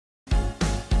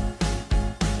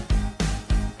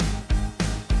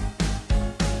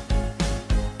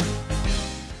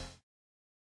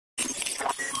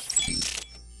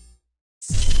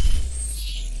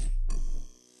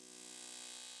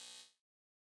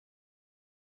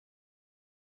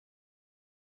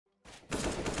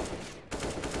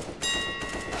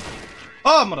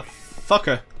Oh,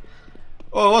 motherfucker.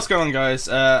 Oh, what's going on, guys?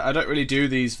 I don't really do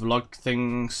these vlog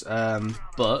things,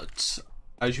 but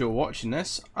as you're watching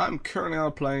this, I'm currently on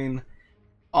a plane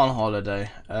on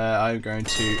holiday. I'm going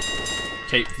to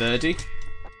Cape Verde.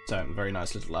 So, a very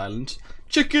nice little island.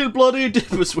 Chicken bloody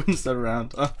dipper swings that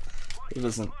around. It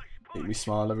doesn't make me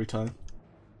smile every time.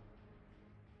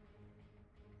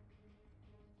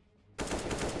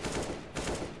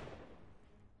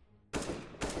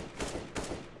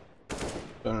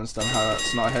 Don't understand how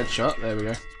that's not a headshot. There we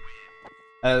go.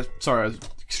 Sorry, I was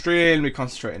extremely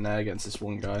concentrating there against this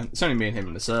one guy. It's only me and him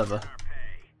in the server.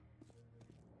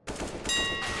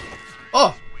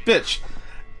 Oh, bitch!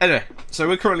 Anyway, so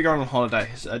we're currently going on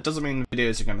holiday. So it doesn't mean the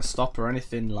videos are going to stop or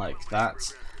anything like that.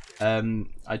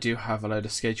 I do have a load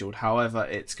of scheduled. However,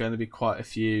 it's going to be quite a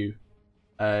few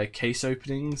case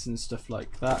openings and stuff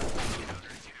like that.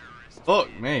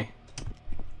 Fuck me.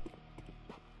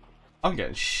 I'm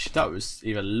getting that was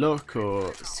either luck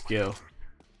or skill.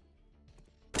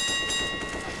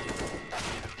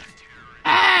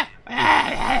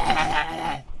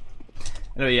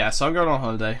 Anyway, yeah, so I'm going on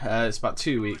holiday. It's about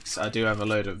 2 weeks. I do have a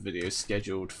load of videos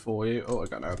scheduled for you. Oh, I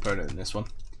got no opponent in this one.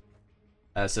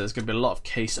 So there's going to be a lot of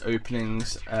case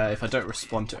openings. If I don't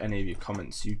respond to any of your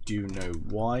comments, you do know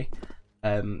why.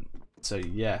 So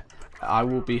yeah, I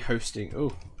will be hosting.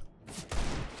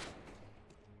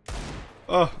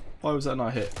 Oh, why was that not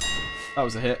a hit? That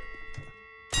was a hit.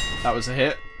 That was a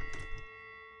hit.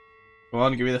 Come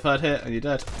on, give me the third hit, and you're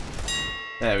dead.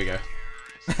 There we go.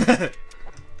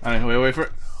 Anyway, we'll wait for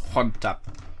it. One tap.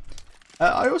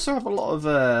 I also have a lot of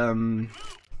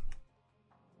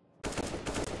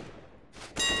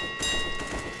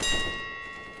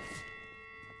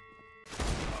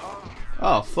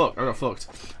oh fuck! I got fucked.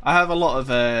 I have a lot of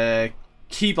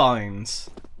keybinds.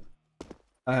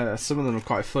 Some of them are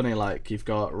quite funny. Like you've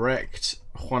got wrecked,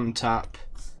 one tap.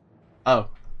 Oh,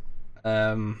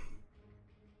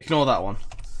 ignore that one.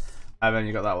 And then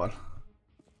you got that one.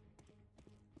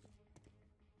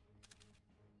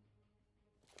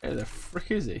 Where the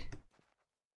frick is he?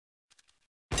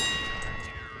 I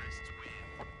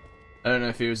don't know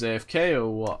if he was AFK or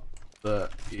what,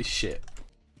 but he's shit.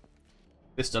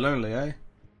 Pistol only, eh?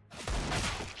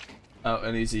 Oh,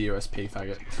 and he's a USP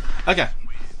faggot. Okay.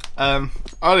 I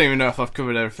don't even know if I've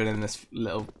covered everything in this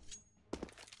little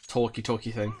talky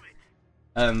thing.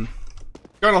 Going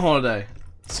on holiday.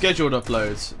 Scheduled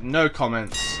uploads. No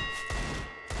comments.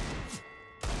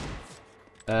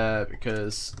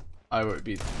 Because I won't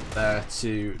be there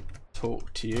to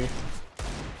talk to you.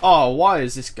 Oh, why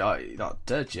is this guy not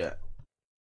dead yet?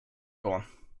 Go on.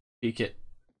 Peek it.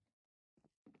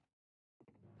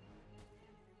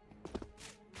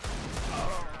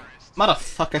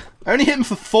 Motherfucker. I only hit him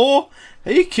for 4?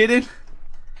 Are you kidding?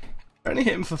 I only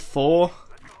hit him for 4.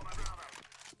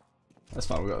 That's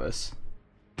fine, we got this.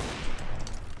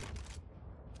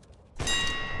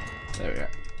 There we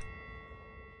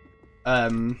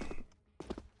go.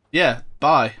 Yeah,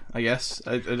 bye, I guess.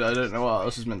 I don't know what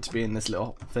else is meant to be in this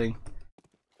little thing.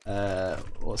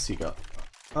 What's he got?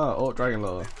 Oh, Dragon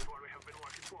Lore.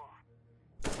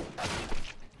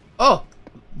 Oh!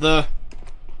 The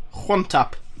one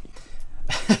tap.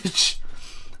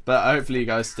 But hopefully you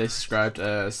guys stay subscribed.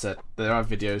 Said there are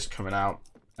videos coming out.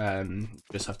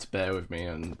 Just have to bear with me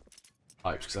and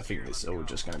like, because I think it's all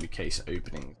just going to be case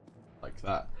opening like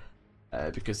that,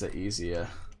 because they're easier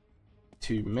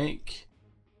to make.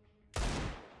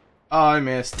 Oh, I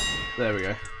missed. There we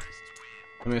go.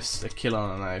 I missed a kill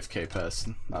on an AFK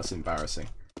person. That's embarrassing.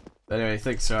 But anyway,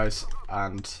 thanks guys,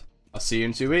 and I'll see you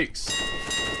in 2 weeks.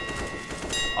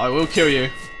 I will kill you.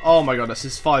 Oh my god, this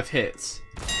is 5 hits.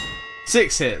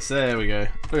 6 hits, there we go.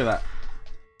 Look at that.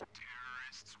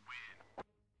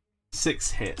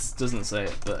 6 hits, doesn't say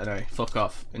it, but anyway, fuck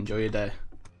off. Enjoy your day.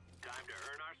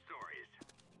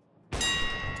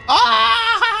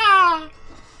 Ah!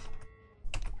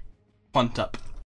 Punt up.